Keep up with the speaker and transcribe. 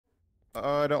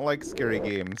I don't like scary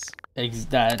games.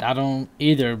 That I don't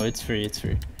either, but it's free. It's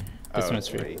free. This Oh, one's it's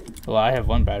free. free. Well, I have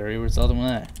one battery. Where's the other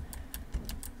one at?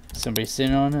 Somebody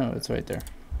sitting on it? Oh, it's right there.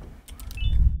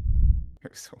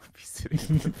 Someone be sitting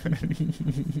on the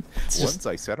battery. Once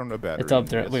I sat on a battery. It's up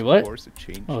there. Yes, Wait, what? of course it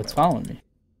changed Oh, it's my life. following me.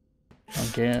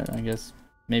 Okay, I guess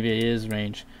maybe it is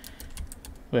range.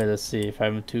 Wait, let's see if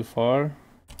I'm too far.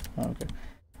 Oh, okay.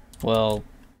 Well.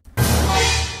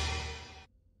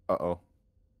 Uh-oh.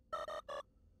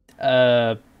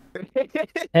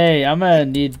 Hey, I'm gonna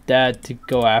need Dad to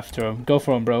go after him. Go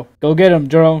for him, bro. Go get him,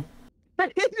 Jerome.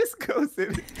 He just goes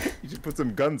in. You should put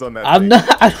some guns on that I'm thing.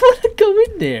 not. I don't want to go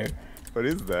in there. What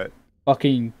is that?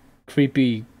 Fucking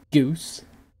creepy goose.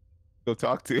 Go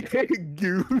talk to it.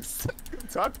 Goose. Go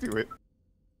talk to it.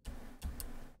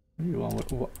 What do you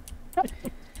want? What?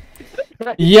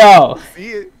 Yo, See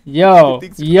it? yo, It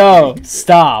thinks yo! creepy.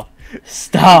 Stop!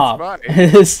 Stop!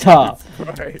 It's Stop!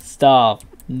 It's fine. Stop!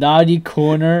 Naughty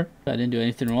corner. I didn't do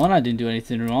anything wrong. I didn't do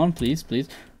anything wrong. Please, please.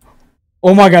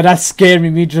 Oh my god, that scared me.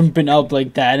 Me jumping up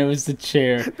like that. And it was the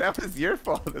chair. That was your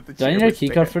fault that the Do I chair need a was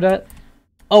keycard there. for that?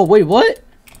 Oh wait, what?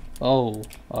 Oh,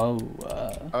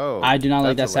 Oh. I do not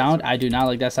like that that's a sound. laser. I do not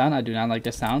like that sound. I do not like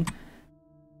that sound.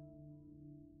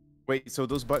 Wait, so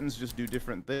those buttons just do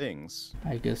different things?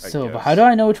 I guess I so. But guess. how do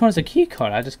I know which one's a key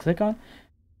card? I just click on.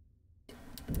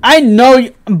 I know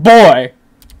you, boy.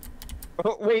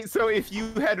 Oh, wait, so if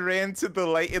you had ran to the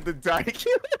light in the dark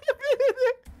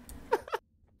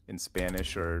in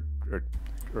Spanish or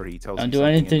he tells Don't you do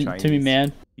something anything in to me, Chinese,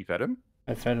 man. You fed him?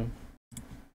 I fed him.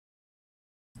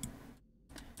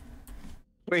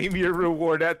 Claim your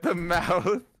reward at the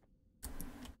mouth.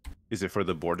 Is it for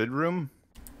the boarded room?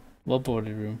 What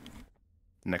boarded room?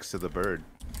 Next to the bird.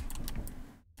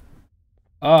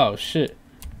 Oh shit.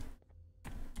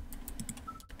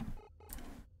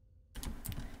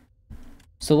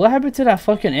 So what happened to that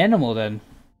fucking animal then?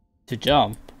 To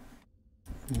jump?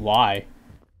 Why?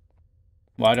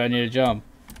 Why do I need to jump?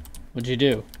 What'd you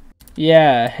do?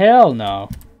 Yeah, hell no.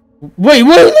 Wait,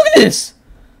 wait, look at this!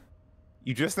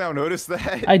 You just now noticed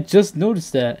that? I just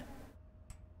noticed that.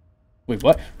 Wait,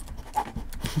 what?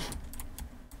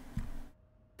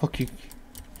 Fuck you.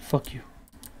 Fuck you.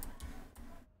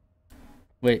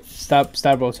 Wait, stop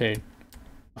rotating.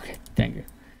 Okay, thank you.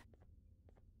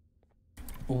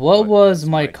 What was That's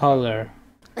my my color?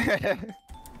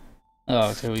 Oh,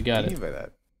 okay, we got What do it. you mean by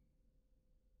that?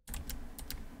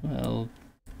 Well,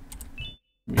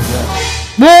 we got.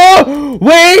 Whoa!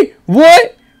 Wait,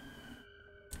 what?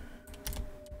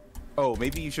 Oh,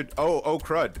 maybe you should. Oh,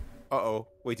 crud. Uh-oh.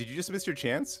 Wait, did you just miss your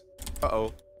chance?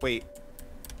 Uh-oh. Wait.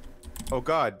 Oh,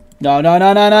 God. No, no,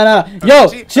 no, no, no, no. Yo,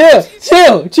 Gee, chill,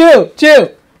 chill, chill, chill,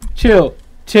 chill,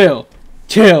 chill,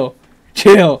 chill,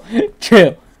 chill,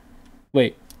 chill.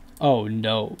 Wait. Oh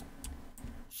no.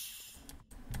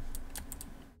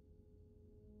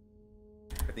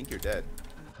 I think you're dead.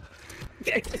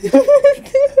 What do you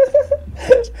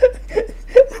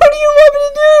want me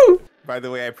to do? By the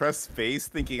way, I pressed space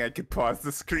thinking I could pause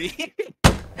the screen.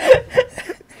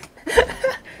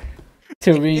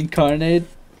 To reincarnate?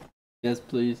 Yes,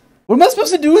 please. What am I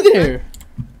supposed to do there?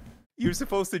 You're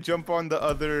supposed to jump on the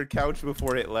other couch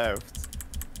before it left.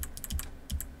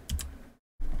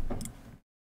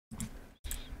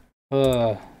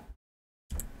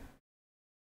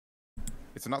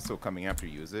 It's not still coming after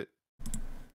you, is it?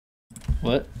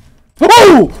 What?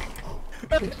 Oh!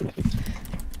 Well, time to jump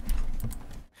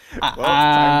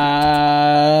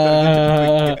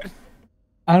again.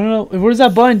 I don't know. What does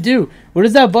that button do? What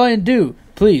does that button do?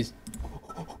 Please.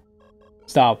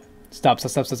 Stop. Stop, stop,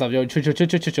 stop, stop, stop. Yo, chill, chill, chill,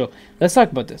 chill, chill, chill. Let's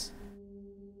talk about this.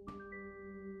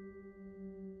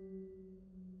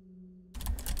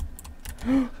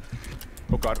 Oh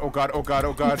god, oh god, oh god,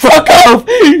 oh god. Fuck off!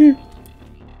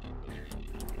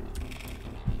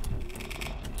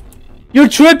 You're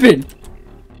tripping!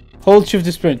 Hold shift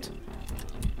to sprint.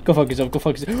 Go fuck yourself, go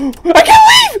fuck yourself. I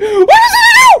can't leave! What does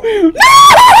it do? No!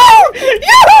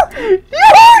 No!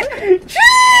 No!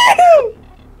 Chill!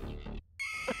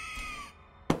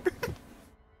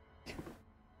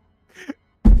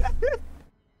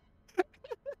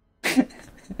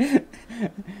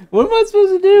 What am I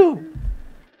supposed to do?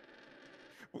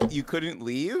 You couldn't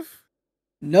leave?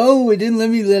 No, it didn't let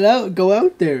me go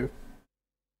out there.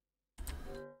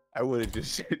 I would have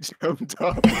just jumped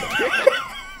off.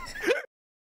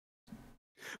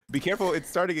 Be careful, it's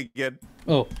starting again.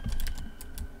 Oh.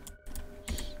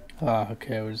 Ah,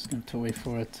 okay, we're just going to wait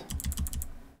for it.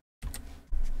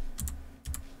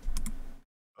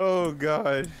 Oh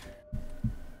god.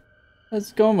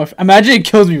 Let's go, my friend. Imagine it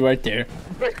kills me right there.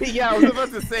 Yeah, I was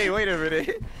about to say, wait a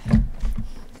minute.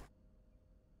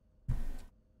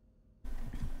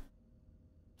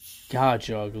 God,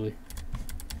 you're ugly.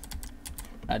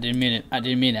 I didn't mean it. I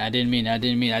didn't mean it. I didn't mean it. I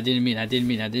didn't mean it. I didn't mean it. I didn't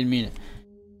mean it. I didn't mean it.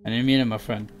 I didn't mean it, my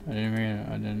friend. I didn't mean it.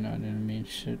 I didn't mean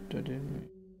shit. I didn't mean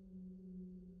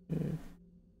shit.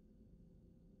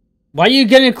 Why are you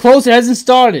getting close? It hasn't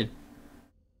started.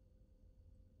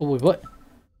 Oh wait, what?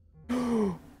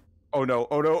 Oh no,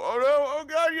 oh no, oh no, oh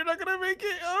god, you're not gonna make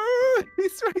it! Oh,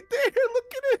 he's right there,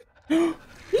 look at it!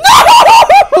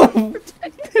 No!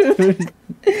 Dude.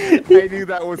 I knew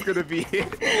that was gonna be it. He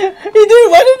did.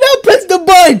 Why did not press the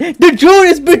button? The drone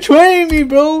is betraying me,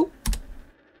 bro.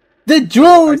 The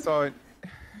drone. I saw it.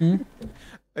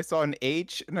 I saw an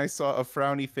H and I saw a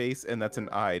frowny face and that's an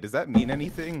I. Does that mean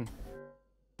anything?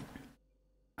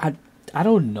 I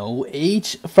don't know.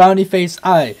 H, frowny face,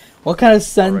 I. What kind of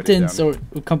sentence or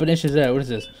combination is that? What is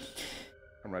this?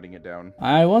 I'm writing it down.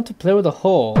 I want to play with a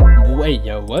hole. Wait,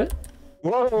 yo, what?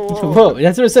 Whoa, whoa. Whoa,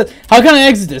 that's what it says. How can I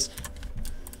exit this?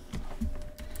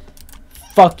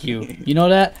 Fuck you. You know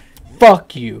that?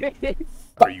 Fuck you.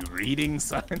 Are you reading,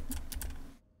 son?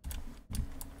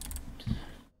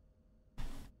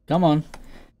 Come on.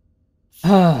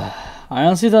 I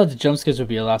honestly thought the jump scares would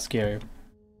be a lot scarier.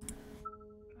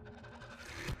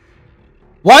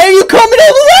 Why are you coming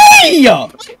all the way?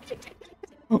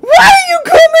 Why are you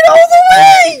coming all the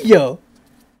way?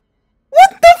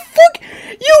 What the fuck?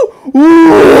 You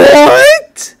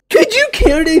what? Could you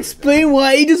care to explain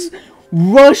why he just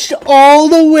rushed all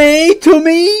the way to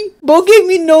me? Bo gave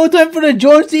me no time for the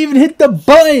George to even hit the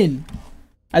button.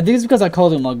 I think it's because I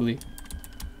called him ugly.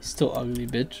 He's still ugly,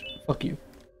 bitch. Fuck you.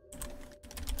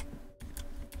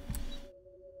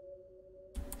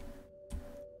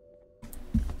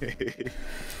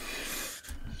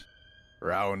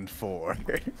 Round 4.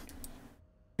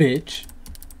 Bitch.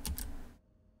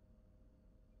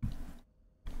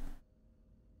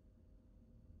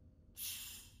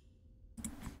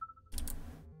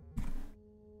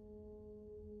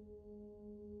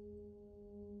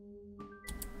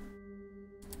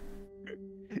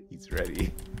 He's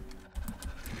ready.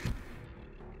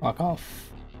 Fuck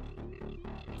off.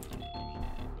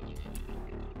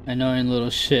 Annoying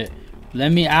little shit.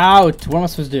 Let me out. What am I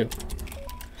supposed to do?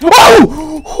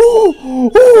 Oh!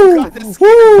 God, that's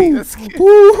scary. That's scary.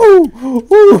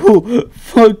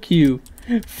 Fuck you.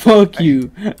 Fuck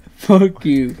you. Fuck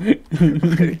you.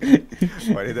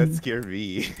 Why did that scare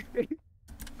me?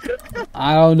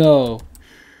 I don't know.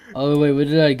 Oh wait, what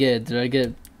did I get? Did I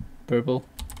get purple?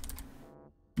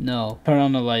 No. Turn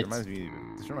on the lights. This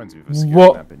reminds me of a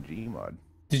scary map in Gmod.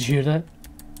 Did you hear that?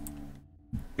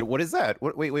 What is that?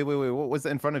 What? Wait. What was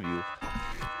that in front of you?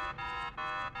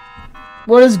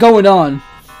 What is going on?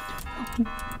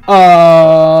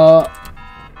 What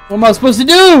am I supposed to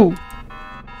do?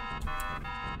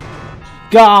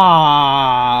 God.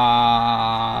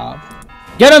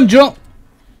 Get him, drone.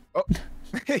 Oh.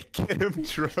 Get him,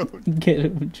 drone. Get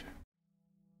him, drone.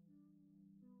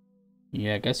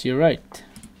 Yeah, I guess you're right.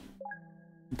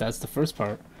 That's the first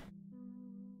part.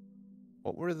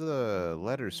 What were the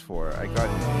letters for? I got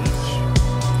H.